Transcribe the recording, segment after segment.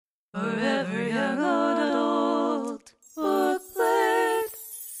Forever Young Adult Bookplate.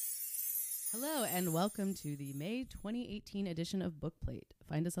 Hello and welcome to the May 2018 edition of Bookplate.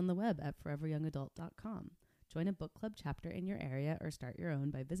 Find us on the web at foreveryoungadult.com. Join a book club chapter in your area or start your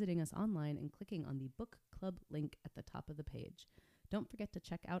own by visiting us online and clicking on the book club link at the top of the page. Don't forget to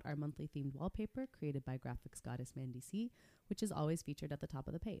check out our monthly themed wallpaper created by graphics goddess Mandy C, which is always featured at the top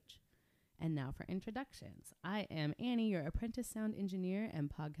of the page. And now for introductions. I am Annie, your apprentice sound engineer and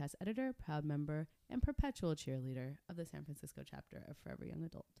podcast editor, proud member, and perpetual cheerleader of the San Francisco chapter of Forever Young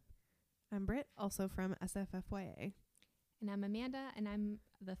Adult. I'm Britt, also from SFFYA. And I'm Amanda, and I'm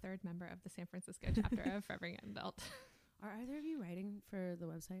the third member of the San Francisco chapter of Forever Young Adult. Are either of you writing for the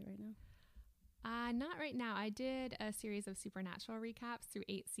website right now? Not right now. I did a series of Supernatural recaps through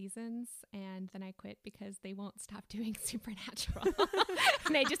 8 seasons, and then I quit because they won't stop doing Supernatural.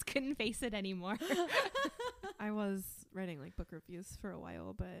 And I just couldn't face it anymore. I was writing like book reviews for a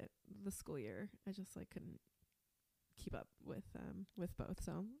while, but the school year, I just couldn't keep up with both.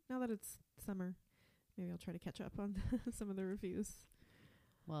 So now that it's summer, maybe I'll try to catch up on some of the reviews.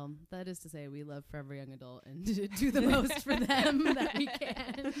 Well, that is to say, we love Forever Young Adult and do the most for them that we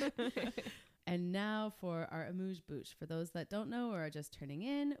can. And now for our amuse-bouche. For those that don't know or are just turning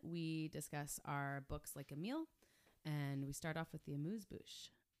in, we discuss our books like a meal, and we start off with the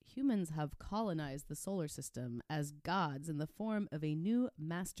amuse-bouche. Humans have colonized the solar system as gods in the form of a new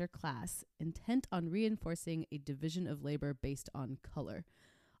master class, intent on reinforcing a division of labor based on color.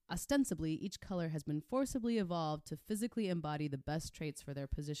 Ostensibly, each color has been forcibly evolved to physically embody the best traits for their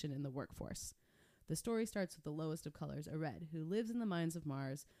position in the workforce. The story starts with the lowest of colors, a red, who lives in the mines of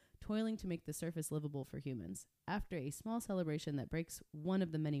Mars, toiling to make the surface livable for humans. After a small celebration that breaks one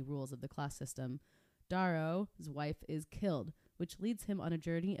of the many rules of the class system, Darrow's wife is killed, which leads him on a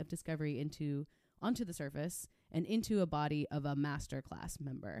journey of discovery onto the surface and into a body of a master class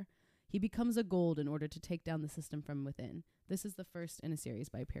member. He becomes a gold in order to take down the system from within. This is the first in a series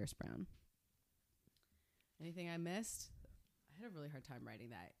by Pierce Brown. Anything I missed? I had a really hard time writing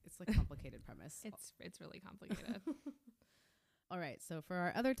that. It's like a complicated premise. It's really complicated. All right, so for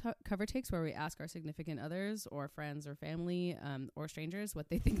our other cover takes where we ask our significant others or friends or family or strangers what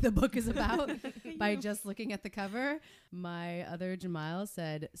they think the book is about by just looking at the cover, my other Jamal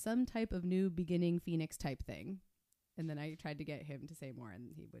said, some type of new beginning Phoenix type thing. And then I tried to get him to say more, and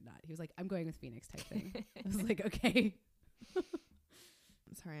he would not. He was like, I'm going with Phoenix type thing. I was like, okay.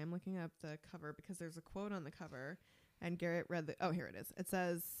 Sorry, I'm looking up the cover because there's a quote on the cover, and Garrett read oh, here it is. It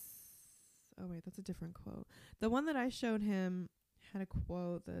says, oh, wait, that's a different quote. The one that I showed him had a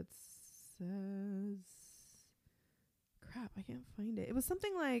quote that says, crap, I can't find it. It was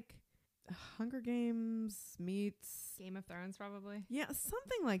something like Hunger Games meets Game of Thrones, probably. Yeah,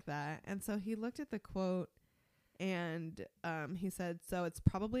 something like that. And so he looked at the quote and he said, so it's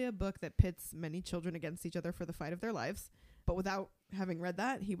probably a book that pits many children against each other for the fight of their lives. But without having read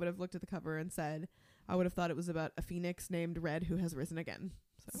that, he would have looked at the cover and said, I would have thought it was about a phoenix named Red who has risen again.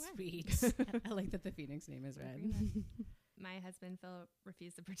 So Sweet. I like that the Phoenix name is Red. My husband, Philip,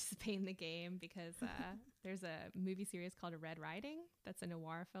 refused to participate in the game because there's a movie series called Red Riding that's a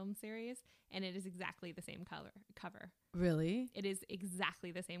noir film series, and it is exactly the same cover. Really? It is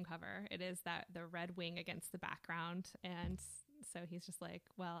exactly the same cover. It is the red wing against the background, and so he's just like,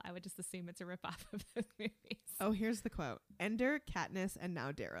 well, I would just assume it's a ripoff of those movies. Oh, here's the quote. Ender, Katniss, and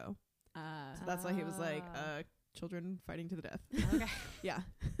now Darrow. So that's why he was like, children fighting to the death. Okay. Yeah.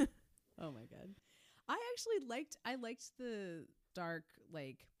 Oh my God. I actually liked the dark,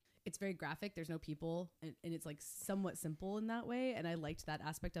 it's very graphic. There's no people and it's like somewhat simple in that way. And I liked that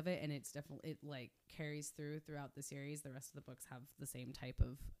aspect of it. And it's definitely, it carries throughout the series. The rest of the books have the same type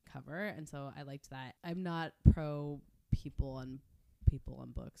of cover. And so I liked that. I'm not pro people on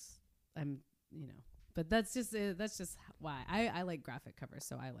books. I'm, but that's just why I like graphic covers.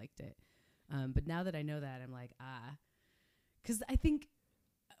 So I liked it. But now that I know that, I'm like, because I think,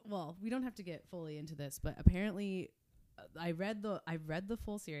 well, we don't have to get fully into this, but apparently I read the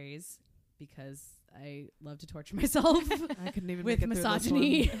full series because I love to torture myself I couldn't even with make it through this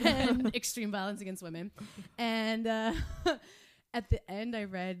misogyny one. and extreme violence against women. And at the end, I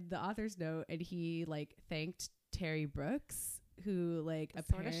read the author's note, and he thanked Terry Brooks, who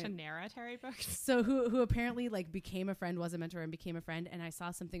sort of Shannara Terry Brooks. So who apparently became a friend, was a mentor, and became a friend. And I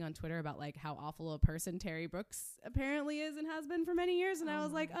saw something on Twitter about how awful a person Terry Brooks apparently is and has been for many years. And I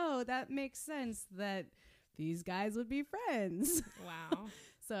was like, oh, that makes sense that these guys would be friends. Wow.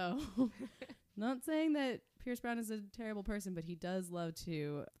 So not saying that Pierce Brown is a terrible person, but he does love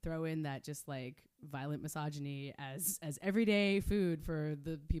to throw in that just like violent misogyny as everyday food for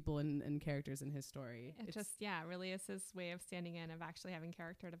the people and characters in his story. It just, really is his way of standing in, of actually having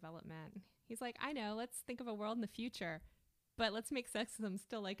character development. He's like, I know, let's think of a world in the future, but let's make sexism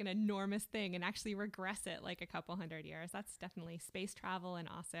still like an enormous thing and actually regress it like a couple hundred years. That's definitely space travel and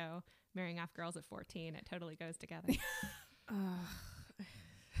also marrying off girls at 14. It totally goes together.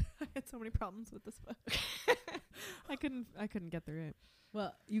 I had so many problems with this book. I couldn't get through it.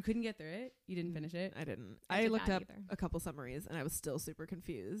 Well, you couldn't get through it. You didn't finish it. I didn't. I I did looked not up either. a couple summaries and I was still super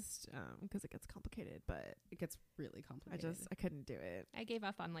confused because it gets complicated. But It gets really complicated. I couldn't do it. I gave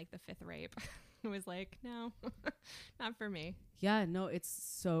up on like the 5th rape. I was like, no, not for me. Yeah, no, it's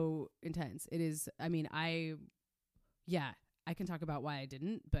so intense. It is. I mean, I can talk about why I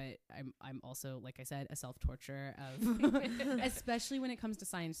didn't, but I'm also, like I said, a self-torturer of, especially when it comes to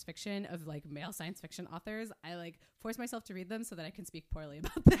science fiction, of like male science fiction authors. I like force myself to read them so that I can speak poorly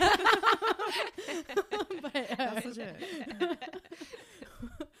about them. But, That's legit.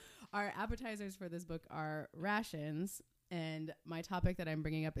 our appetizers for this book are rations. And my topic that I'm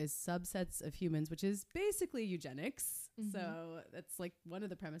bringing up is subsets of humans, which is basically eugenics. Mhm. So that's like one of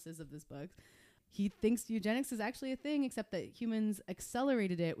the premises of this book. He thinks eugenics is actually a thing, except that humans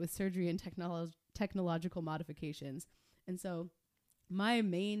accelerated it with surgery and technological modifications. And so my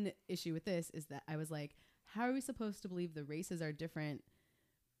main issue with this is that I was like, how are we supposed to believe the races are different,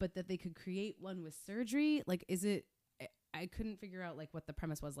 but that they could create one with surgery? Like, is it... I couldn't figure out like what the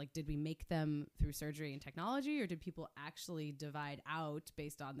premise was. Like, did we make them through surgery and technology, or did people actually divide out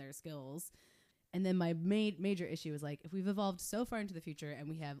based on their skills? And then my major issue is like, if we've evolved so far into the future and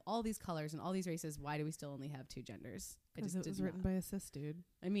we have all these colors and all these races, why do we still only have 2 genders? Because it was written by a cis dude.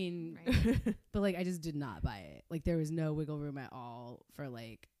 I mean, Right. but like, I just did not buy it. Like, there was no wiggle room at all for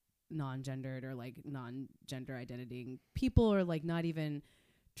like non-gendered or like non-gender identitying people, or like not even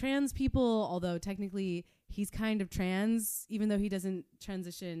trans people, although technically he's kind of trans, even though he doesn't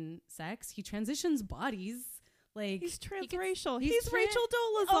transition sex. He transitions bodies. Like, He's transracial. he's He's Rachel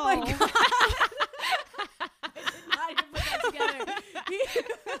Dolezal. oh my god! I did not even put that together.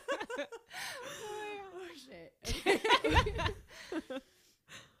 Oh shit!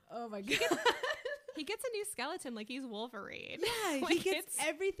 Oh my god! He gets a new skeleton like he's Wolverine. Yeah, he Like, gets it's-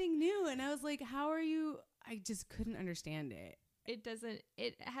 everything new, and I was like, "How are you?" I just couldn't understand it. It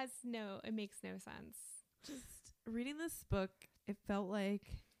makes no sense. Just reading this book, it felt like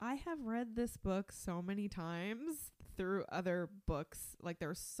I have read this book so many times through other books. Like, there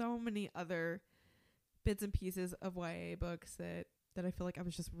are so many other bits and pieces of YA books that I feel like I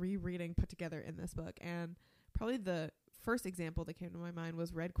was just rereading put together in this book. And probably the first example that came to my mind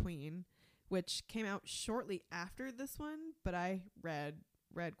was Red Queen, which came out shortly after this one, but I read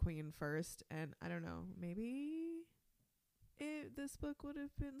Red Queen first, and I don't know, maybe this book would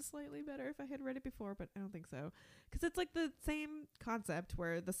have been slightly better if I had read it before, but I don't think so. Because it's like the same concept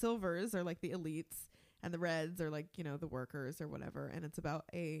where the silvers are like the elites and the reds are like, you know, the workers or whatever. And it's about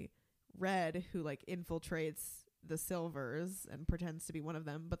a red who like infiltrates the silvers and pretends to be one of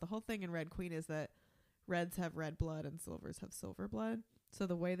them. But the whole thing in Red Queen is that reds have red blood and silvers have silver blood. So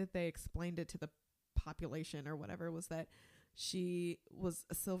the way that they explained it to the population or whatever was that she was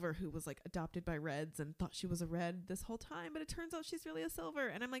a silver who was like adopted by reds and thought she was a red this whole time, but it turns out she's really a silver.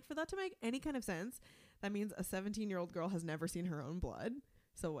 And I'm like, for that to make any kind of sense, that means a 17-year-old girl has never seen her own blood.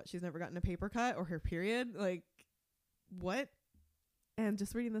 So what? She's never gotten a paper cut or her period? Like, what? And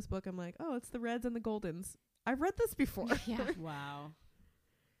just reading this book, I'm like, oh, it's the reds and the goldens. I've read this before. Yeah. Wow.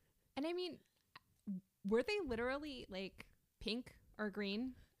 And I mean, were they literally like pink or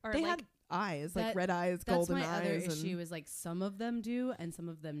green? Or They like had eyes, like That- red eyes, That's golden my eyes. other and issue is like some of them do and some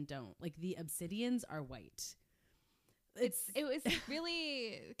of them don't. Like the obsidians are white. it was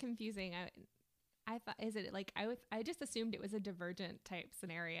really confusing. I thought, is it like, I just assumed it was a Divergent type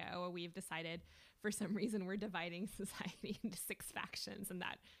scenario where we've decided for some reason we're dividing society into 6 factions, and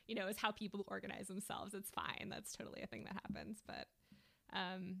that, you know, is how people organize themselves. It's fine. That's totally a thing that happens. But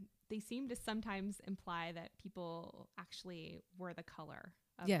they seem to sometimes imply that people actually were the color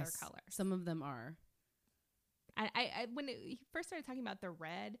of their color. Some of them are. I when he first started talking about the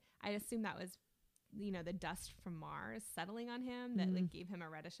red, I assumed that was, you know, the dust from Mars settling on him that like gave him a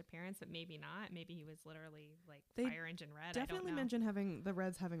reddish appearance, but maybe not. Maybe he was literally like They fire engine red. definitely I don't know. mention having the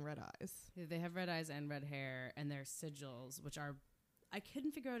reds having red eyes. They have red eyes and red hair, and their sigils, which are, I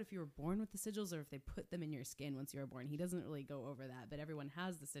couldn't figure out if you were born with the sigils or if they put them in your skin once you were born. He doesn't really go over that, but everyone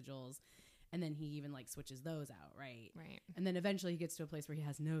has the sigils, and then he even like switches those out, right? Right. And then eventually he gets to a place where he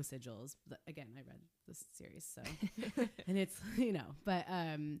has no sigils. Again, I read this series, so and it's, you know, but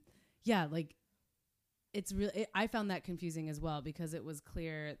yeah, like it's really, I found that confusing as well, because it was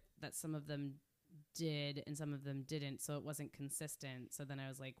clear that some of them did and some of them didn't, so it wasn't consistent. So then I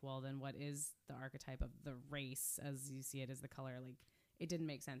was like, well, then what is the archetype of the race as you see it as the color? Like, it didn't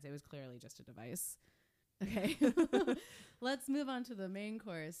make sense. It was clearly just a device. Okay. Let's move on to the main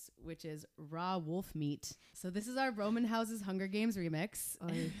course, which is raw wolf meat. So this is our Roman Houses Hunger Games remix.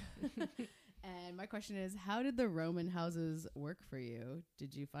 And my question is, how did the Roman houses work for you?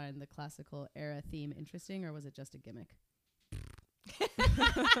 Did you find the classical era theme interesting, or was it just a gimmick?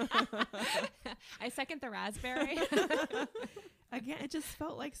 I second the raspberry. Again, it just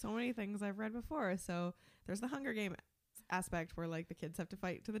felt like so many things I've read before. So there's the Hunger Game aspect where like the kids have to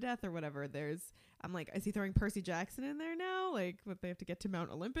fight to the death or whatever. I'm like, is he throwing Percy Jackson in there now? Like, what, they have to get to Mount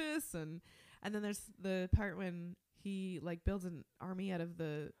Olympus, and then there's the part when he like builds an army out of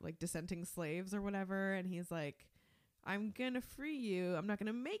the like dissenting slaves or whatever, and he's like, I'm gonna free you. I'm not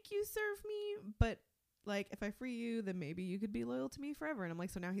gonna make you serve me, but like, if I free you, then maybe you could be loyal to me forever. And I'm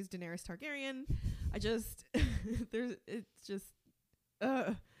like, so now he's Daenerys Targaryen.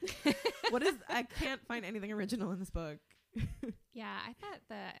 I can't find anything original in this book. Yeah, I thought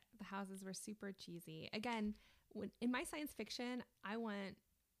the houses were super cheesy. Again, in my science fiction, I want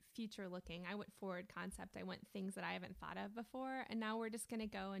future looking. I went forward concept. I want things that I haven't thought of before. And now we're just going to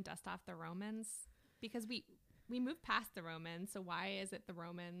go and dust off the Romans, because we moved past the Romans. So why is it the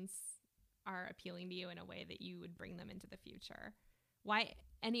Romans are appealing to you in a way that you would bring them into the future? Why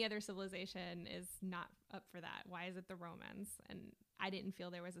any other civilization is not up for that? Why is it the Romans? And I didn't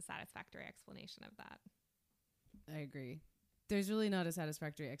feel there was a satisfactory explanation of that. I agree. There's really not a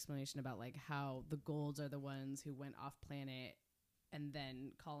satisfactory explanation about like how the Golds are the ones who went off planet and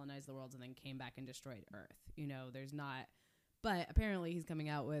then colonized the world and then came back and destroyed Earth. You know, there's not. But apparently he's coming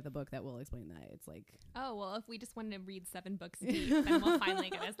out with a book that will explain that. It's like, oh, well, if we just wanted to read 7 books deep, then we'll finally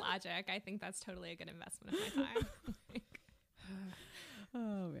get his logic. I think that's totally a good investment of my time.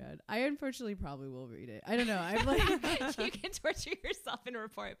 oh man, I unfortunately probably will read it. I don't know. I'm like, you can torture yourself and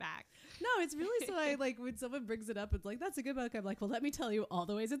report back. No, it's really so. I like when someone brings it up, it's like, that's a good book. I'm like, well, let me tell you all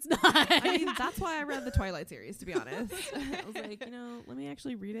the ways it's not. I mean, that's why I read the Twilight series, to be honest. I was like, let me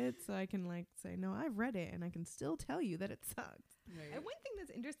actually read it so I can like say, no, I've read it and I can still tell you that it sucked. Right. And one thing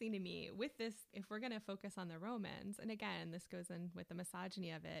that's interesting to me with this, if we're going to focus on the Romans, and again, this goes in with the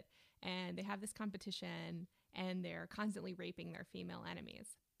misogyny of it, and they have this competition and they're constantly raping their female enemies,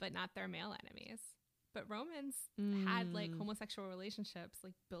 but not their male enemies. But Romans had like homosexual relationships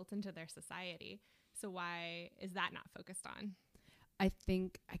like built into their society. So why is that not focused on? I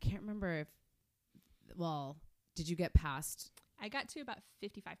can't remember if, well, did you get past? I got to about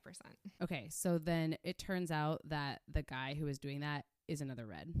 55%. Okay. So then it turns out that the guy who was doing that is another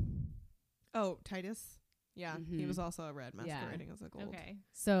red. Oh, Titus. Yeah, he was also a red masquerading as a gold. Okay.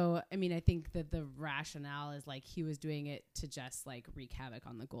 So, I mean, I think that the rationale is like he was doing it to just like wreak havoc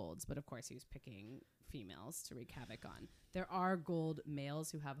on the golds. But of course, he was picking females to wreak havoc on. There are gold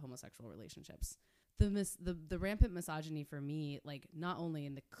males who have homosexual relationships. The rampant misogyny for me, like not only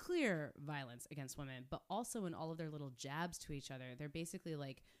in the clear violence against women, but also in all of their little jabs to each other. They're basically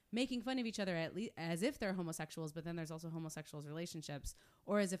like making fun of each other at least as if they're homosexuals, but then there's also homosexuals relationships,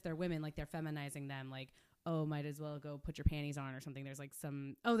 or as if they're women, like they're feminizing them, like, oh, might as well go put your panties on or something. There's like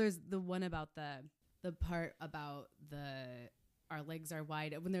there's the one about the part about our legs are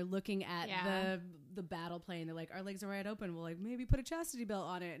wide when they're looking at the battle plane. They're like, our legs are wide open. We'll like maybe put a chastity belt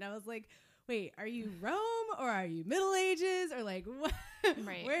on it. And I was like, wait, are you Rome or are you Middle Ages or like what?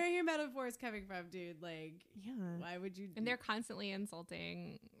 Right. Where are your metaphors coming from, dude? Like, yeah, why would you? And they're constantly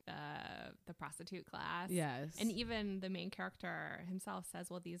insulting the prostitute class. Yes, and even the main character himself says,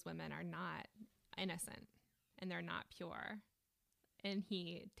 "Well, these women are not innocent and they're not pure." And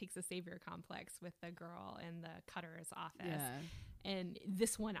he takes a savior complex with the girl in the cutter's office. Yeah. And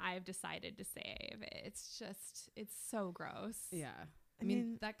this one I've decided to save. It's so gross. Yeah. I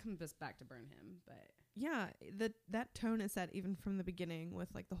mean, that comes us back to burn him, but yeah, that tone is set even from the beginning with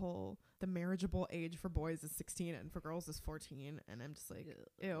like the marriageable age for boys is 16 and for girls is 14, and I'm just like,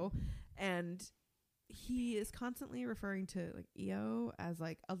 ew. And he is constantly referring to like Io as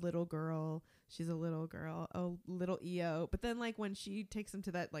like a little girl. She's a little girl. Oh, little Io. But then like when she takes him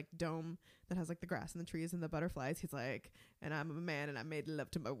to that like dome that has like the grass and the trees and the butterflies, he's like, and I'm a man and I made love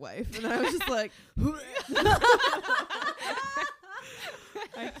to my wife. And I was just like,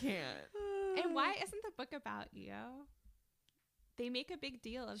 I can't. And why isn't the book about Io? They make a big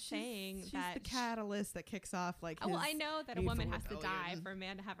deal of saying she's that the catalyst that kicks off like well, I know that a woman has to die for a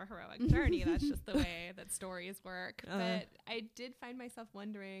man to have a heroic journey. That's just the way that stories work. But I did find myself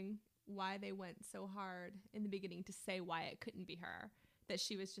wondering why they went so hard in the beginning to say why it couldn't be her. that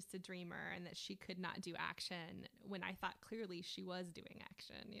she was just a dreamer and that she could not do action when I thought clearly she was doing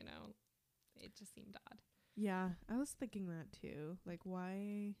action, you know. It just seemed odd. Yeah, I was thinking that too. Like,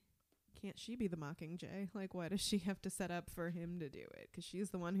 why can't she be the Mockingjay? Like, why does she have to set up for him to do it? Because she's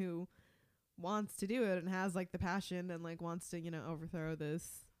the one who wants to do it and has like the passion and like wants to, you know, overthrow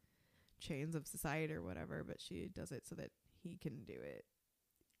this chains of society or whatever, but she does it so that he can do it.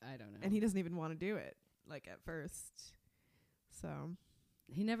 I don't know. And he doesn't even want to do it, like, at first. So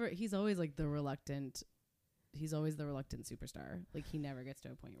he's always like the reluctant superstar. Like, he never gets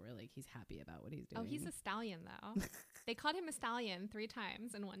to a point where like he's happy about what he's doing. Oh, he's a stallion though. They called him a stallion 3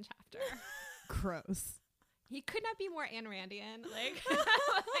 times in one chapter. gross. He could not be more Ayn Randian. Like,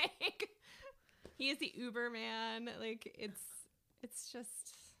 like he is the Uber man. Like, it's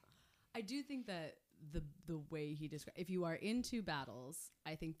just. I do think that the way he described, if you are into battles,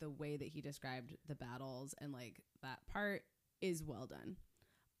 I think the way that he described the battles and like that part is well done.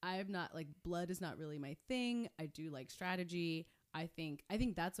 I'm not like, blood is not really my thing. I do like strategy. I think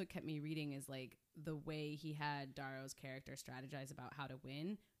that's what kept me reading, is like the way he had Darrow's character strategize about how to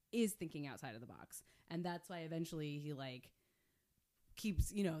win is thinking outside of the box. And that's why eventually he like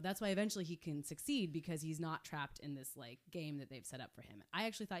keeps, you know, that's why eventually he can succeed, because he's not trapped in this like game that they've set up for him. I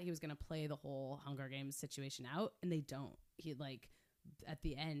actually thought he was going to play the whole Hunger Games situation out, and they don't. He like, at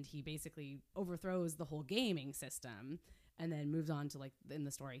the end, he basically overthrows the whole gaming system and then moves on to like, in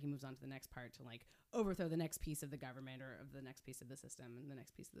the story, he moves on to the next part to like overthrow the next piece of the government or of the next piece of the system and the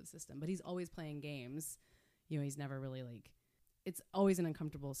next piece of the system. But he's always playing games. You know, he's never really like, it's always an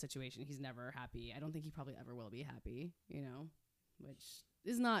uncomfortable situation. He's never happy. I don't think he probably ever will be happy, you know, which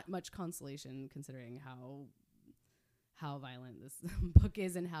is not much consolation considering how violent this book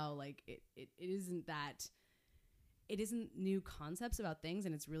is, and how like it isn't that, it isn't new concepts about things,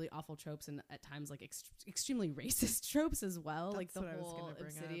 and it's really awful tropes, and at times like extremely racist tropes as well. That's like the what I was whole gonna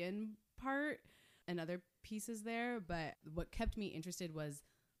bring up. Obsidian part and other pieces there. But what kept me interested was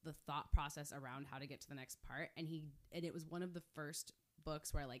the thought process around how to get to the next part. And it was one of the first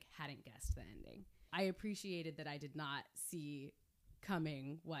books where I like hadn't guessed the ending. I appreciated that I did not see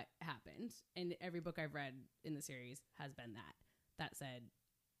coming what happened. And every book I've read in the series has been that. That said,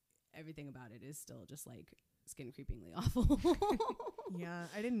 everything about it is still just like skin creepingly awful. Yeah,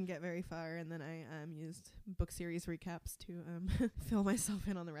 I didn't get very far, and then I used book series recaps to fill myself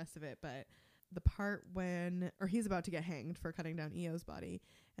in on the rest of it. But the part or he's about to get hanged for cutting down Eo's body,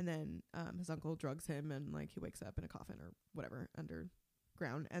 and then his uncle drugs him, and like he wakes up in a coffin or whatever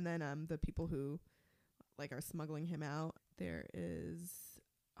underground, and then the people who like are smuggling him out, there is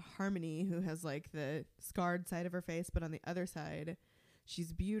Harmony, who has like the scarred side of her face, but on the other side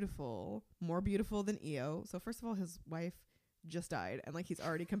she's beautiful, more beautiful than Eo. So first of all, his wife just died, and like he's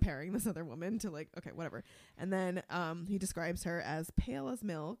already comparing this other woman to like, okay, whatever. And then he describes her as pale as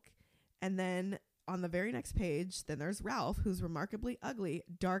milk. And then on the very next page, then there's Ralph, who's remarkably ugly,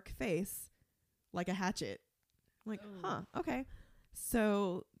 dark face, like a hatchet. I'm like, huh, okay.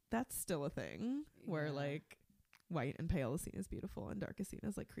 So that's still a thing where Yeah. like white and pale is seen as beautiful and dark is seen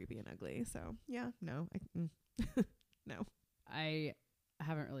as like creepy and ugly. So yeah, no, no. I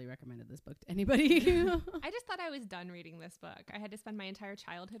haven't really recommended this book to anybody. I just thought I was done reading this book. I had to spend my entire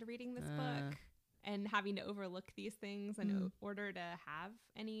childhood reading this book and having to overlook these things in order to have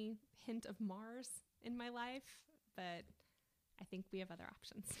any hint of Mars in my life. But I think we have other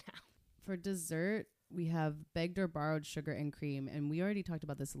options now. For dessert, we have begged or borrowed sugar and cream, and we already talked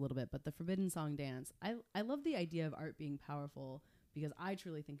about this a little bit, but the Forbidden Song dance. I love the idea of art being powerful, because I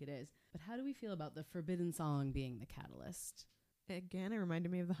truly think it is. But how do we feel about the Forbidden Song being the catalyst? Again, it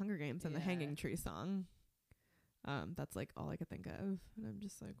reminded me of the Hunger Games and the Yeah. Hanging Tree song. That's like all I could think of, and I'm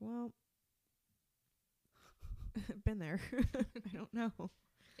just like, well, been there. I don't know.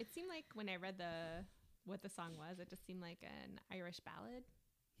 It seemed like when I read what the song was, it just seemed like an Irish ballad.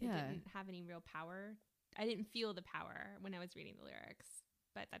 Yeah. It didn't have any real power. I didn't feel the power when I was reading the lyrics,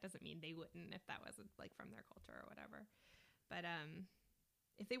 but that doesn't mean they wouldn't if that wasn't like from their culture or whatever. But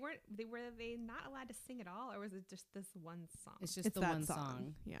if they were they not allowed to sing at all, or was it just this one song? It's just It's the that one song.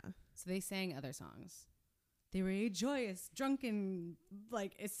 song. Yeah. So they sang other songs. They were a joyous, drunken,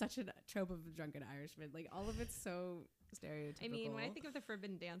 like, it's such a trope of a drunken Irishman. Like, all of it's so stereotypical. I mean, when I think of the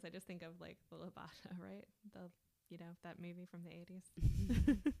Forbidden Dance, I just think of like the Lambada, right? That movie from the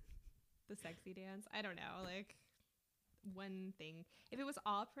 80s. The sexy dance. I don't know. Like, one thing. If it was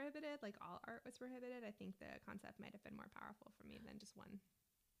all prohibited, like all art was prohibited, I think the concept might have been more powerful for me than just one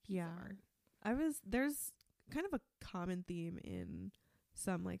piece of art. There's kind of a common theme in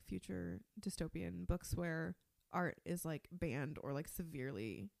some like future dystopian books where art is like banned or like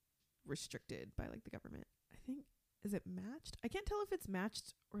severely restricted by like the government. I think is it Matched? I can't tell if it's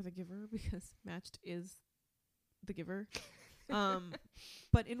Matched or The Giver because Matched is The Giver.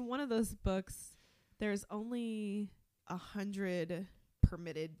 But in one of those books, there's only 100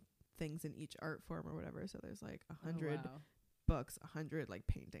 permitted things in each art form or whatever. So there's like 100 books, 100 like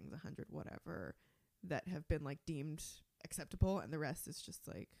paintings, 100 whatever that have been like deemed acceptable, and the rest is just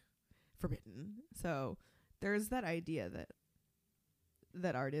like forbidden. So there's that idea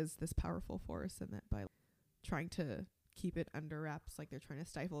that art is this powerful force, and that by trying to keep it under wraps, like they're trying to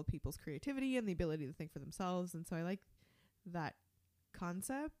stifle people's creativity and the ability to think for themselves. And so I like that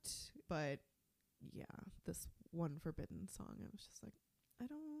concept. But yeah, this one forbidden song, I was just like, I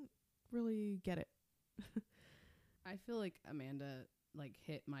don't really get it. I feel like Amanda like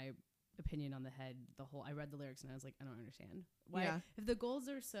hit my opinion on the head. I read the lyrics and I was like, I don't understand why. Yeah. If the goals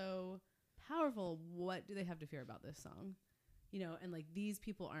are so powerful, what do they have to fear about this song? You know, and like these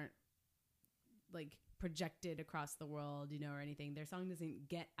people aren't like projected across the world, you know, or anything. Their song doesn't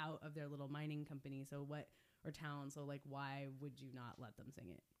get out of their little mining company, or town. So like, why would you not let them sing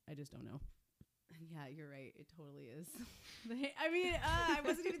it? I just don't know. Yeah, you're right. It totally is. I mean, I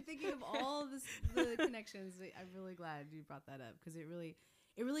wasn't even thinking of all the connections. I'm really glad you brought that up, because it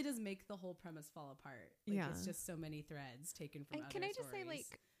really does make the whole premise fall apart. Like, yeah, it's just so many threads taken from. And other can I just stories. say,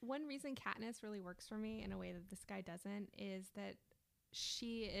 like, one reason Katniss really works for me in a way that this guy doesn't is that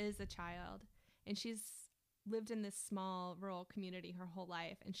she is a child and she's lived in this small rural community her whole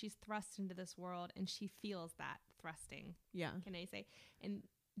life, and she's thrust into this world and she feels that thrusting. Yeah. Can I say? And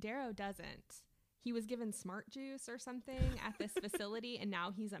Darrow doesn't. He was given smart juice or something at this facility, and now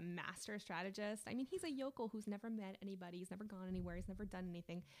he's a master strategist. I mean, he's a yokel who's never met anybody. He's never gone anywhere. He's never done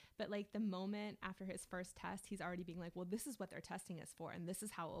anything. But like the moment after his first test, he's already being like, well, this is what they're testing us for, and this is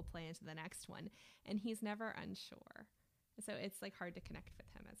how it will play into the next one. And he's never unsure. So it's like hard to connect with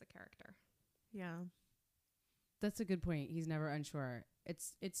him as a character. Yeah. That's a good point. He's never unsure.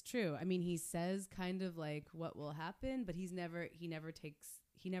 It's true. I mean, he says kind of like what will happen, but he never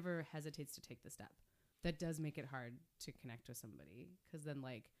hesitates to take the step. That does make it hard to connect with somebody, because then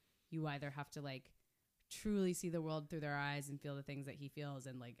like you either have to like truly see the world through their eyes and feel the things that he feels,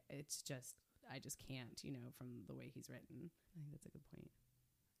 and like I just can't, you know, from the way he's written. I think that's a good point.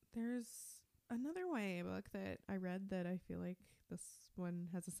 There's another YA book that I read that I feel like this one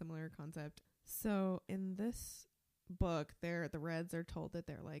has a similar concept. So in this book, the Reds are told that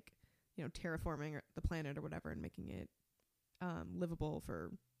they're like, you know, terraforming the planet or whatever and making it livable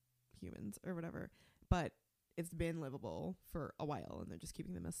for humans or whatever, but it's been livable for a while and they're just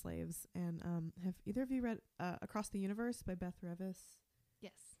keeping them as slaves. And have either of you read Across the Universe by Beth Revis?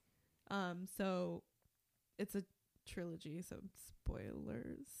 Yes. So it's a trilogy, so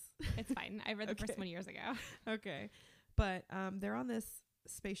spoilers. It's fine. I read the first one years ago. Okay. But they're on this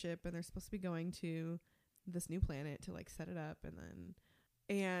spaceship and they're supposed to be going to this new planet to like set it up,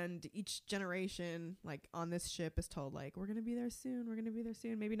 and each generation like on this ship is told like, we're gonna be there soon,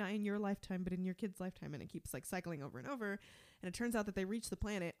 maybe not in your lifetime but in your kid's lifetime, and it keeps like cycling over and over. And it turns out that they reached the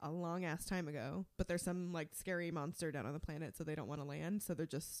planet a long ass time ago, but there's some like scary monster down on the planet, so they don't want to land, so they're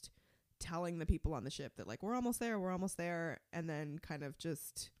just telling the people on the ship that like we're almost there, and then kind of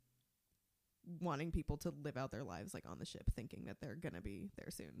just wanting people to live out their lives like on the ship, thinking that they're gonna be there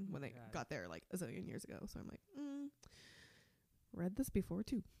soon when they got there like a zillion years ago. So I'm like, read this before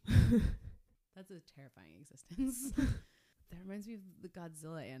too. That's a terrifying existence. That reminds me of the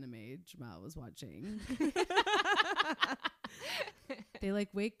Godzilla anime Jamal was watching. They like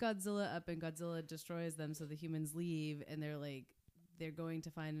wake Godzilla up and Godzilla destroys them, so the humans leave, and they're going to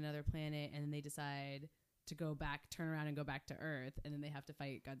find another planet, and then they decide to turn around and go back to Earth, and then they have to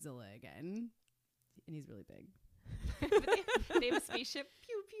fight Godzilla again. And he's really big. They have a spaceship.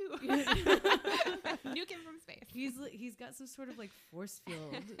 Pew pew. Nuke him from space. He's got some sort of like force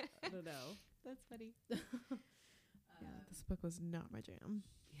field. I don't know. That's funny. Yeah, this book was not my jam.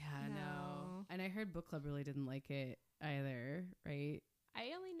 Yeah, no. No. And I heard book club really didn't like it either, right?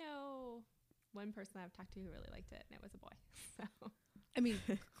 I only know one person I've talked to who really liked it, and it was a boy. So I mean,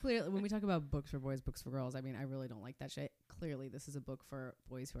 clearly, when we talk about books for boys, books for girls, I mean, I really don't like that shit. Clearly, this is a book for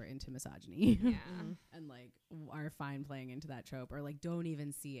boys who are into misogyny. yeah. And like are fine playing into that trope, or like don't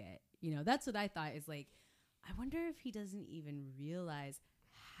even see it. You know, that's what I thought is like, I wonder if he doesn't even realize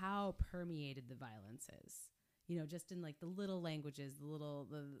how permeated the violence is. You know, just in like the little languages,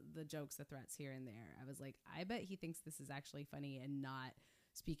 the jokes, the threats here and there. I was like, I bet he thinks this is actually funny and not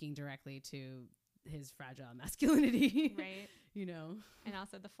speaking directly to his fragile masculinity. Right. You know, And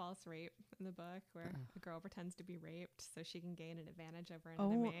also the false rape in the book, where a girl pretends to be raped so she can gain an advantage over an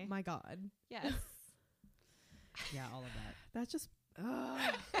Oh enemy. my god. Yes. yeah, all of that. That's just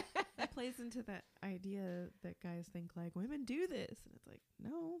That plays into that idea that guys think like women do this, and it's like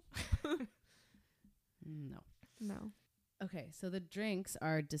no, No. Okay, so the drinks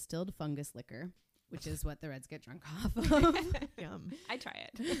are distilled fungus liquor, which is what the Reds get drunk off of. Yum. I try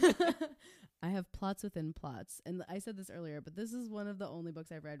it. I have plots within plots. And I said this earlier, but this is one of the only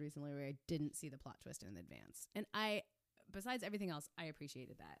books I've read recently where I didn't see the plot twist in advance. And besides everything else, I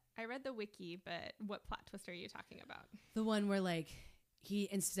appreciated that. I read the wiki, but what plot twist are you talking about? The one where, like, he,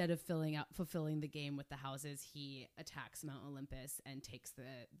 instead of fulfilling the game with the houses, he attacks Mount Olympus and takes the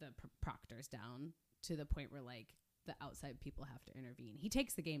proctors down to the point where, like, the outside people have to intervene. He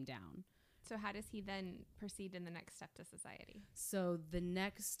takes the game down. So how does he then proceed in the next step to society? So the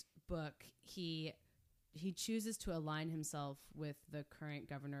next book, he chooses to align himself with the current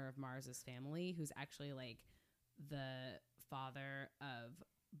governor of Mars's family, who's actually like the father of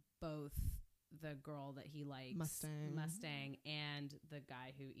both the girl that he likes, Mustang, and the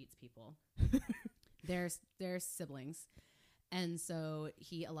guy who eats people. They're siblings. And so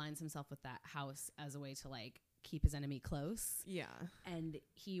he aligns himself with that house as a way to like keep his enemy close. Yeah. And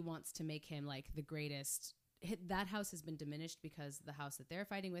he wants to make him like the greatest. That house has been diminished because the house that they're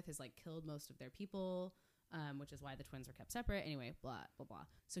fighting with has like killed most of their people, which is why the twins were kept separate. Anyway, blah, blah, blah.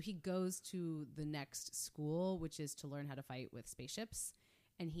 So he goes to the next school, which is to learn how to fight with spaceships.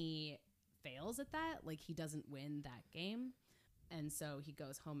 And he fails at that. Like, he doesn't win that game. And so he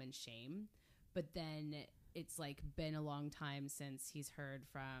goes home in shame. But then it's like been a long time since he's heard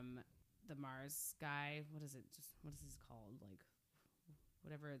from the Mars guy. What is this called? Like,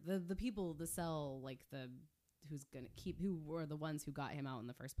 whatever. The people, the cell, like who were the ones who got him out in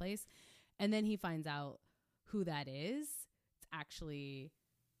the first place. And then he finds out who that is. It's actually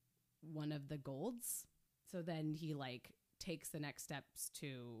one of the Golds. So then he like takes the next steps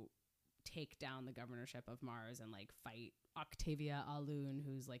to take down the governorship of Mars and like fight Octavia Alun,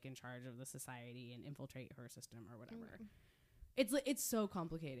 who's like in charge of the society, and infiltrate her system or whatever. It's so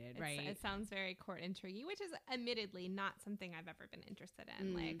complicated, right? It sounds very court intrigue, which is admittedly not something I've ever been interested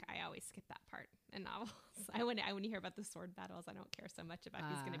in. Like, I always skip that part in novels. When you hear about the sword battles, I don't care so much about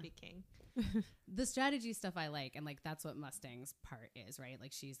who's going to be king. The strategy stuff I like, and like that's what Mustang's part is, right?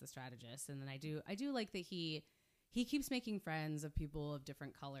 Like, she's the strategist, and then I do like that he keeps making friends of people of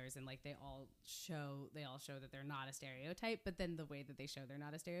different colors, and like they all show that they're not a stereotype, but then the way that they show they're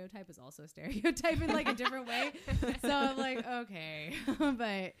not a stereotype is also a stereotype in like a different way. So I'm like, okay.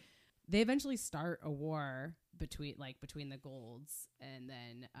 But they eventually start a war between the Golds, and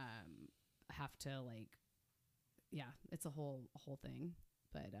then have to like, yeah, it's a whole thing.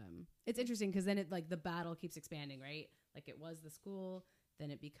 But it's interesting because then it like the battle keeps expanding, right? Like, it was the school,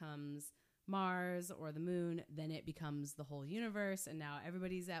 then it becomes Mars or the moon, then it becomes the whole universe, and now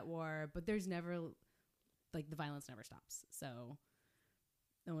everybody's at war, but there's never like the violence never stops, so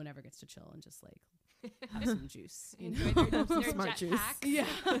no one ever gets to chill and just like have some juice, you know? Their Smart juice. jetpacks. Yeah.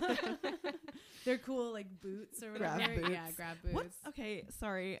 They're cool like boots or whatever. Grab boots. Yeah, grab boots. Okay,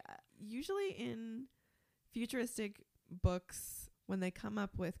 sorry. Usually in futuristic books, when they come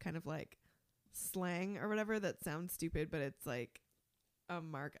up with kind of like slang or whatever that sounds stupid, but it's like a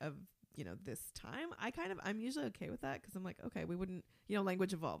mark of, you know, this time, I'm usually okay with that because I'm like, okay, we wouldn't, you know,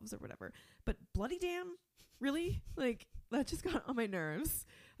 language evolves or whatever. But bloody damn, really? Like, that just got on my nerves.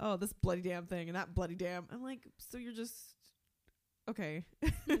 Oh, this bloody damn thing and that bloody damn. I'm like, so you're just okay.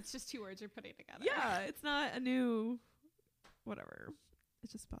 It's just two words you're putting together. Yeah, it's not a new whatever.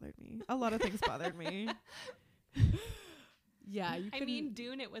 It just bothered me. A lot of things bothered me. Yeah, I mean,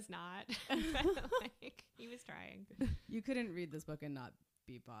 Dune, it was not. But, like, he was trying. You couldn't read this book and not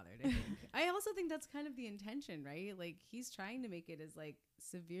be bothered, I think. I also think that's kind of the intention, right? Like, he's trying to make it as like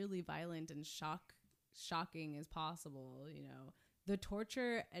severely violent and shocking as possible, you know. The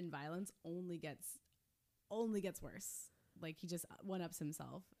torture and violence only gets worse. Like, he just one-ups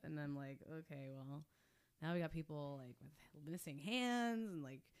himself, and I'm like, okay, well, now we got people like with missing hands and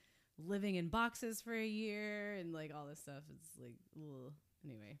like living in boxes for a year and like all this stuff. It's like, ugh.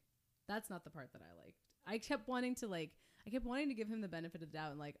 Anyway, that's not the part that I liked. I kept wanting to give him the benefit of the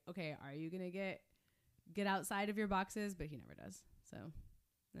doubt and like, okay, are you gonna get outside of your boxes? But he never does. So,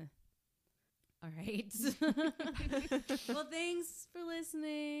 all right. Well, thanks for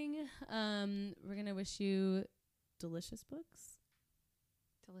listening. We're gonna wish you delicious books.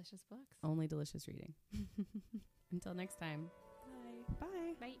 Delicious books. Only delicious reading. Until next time. Bye.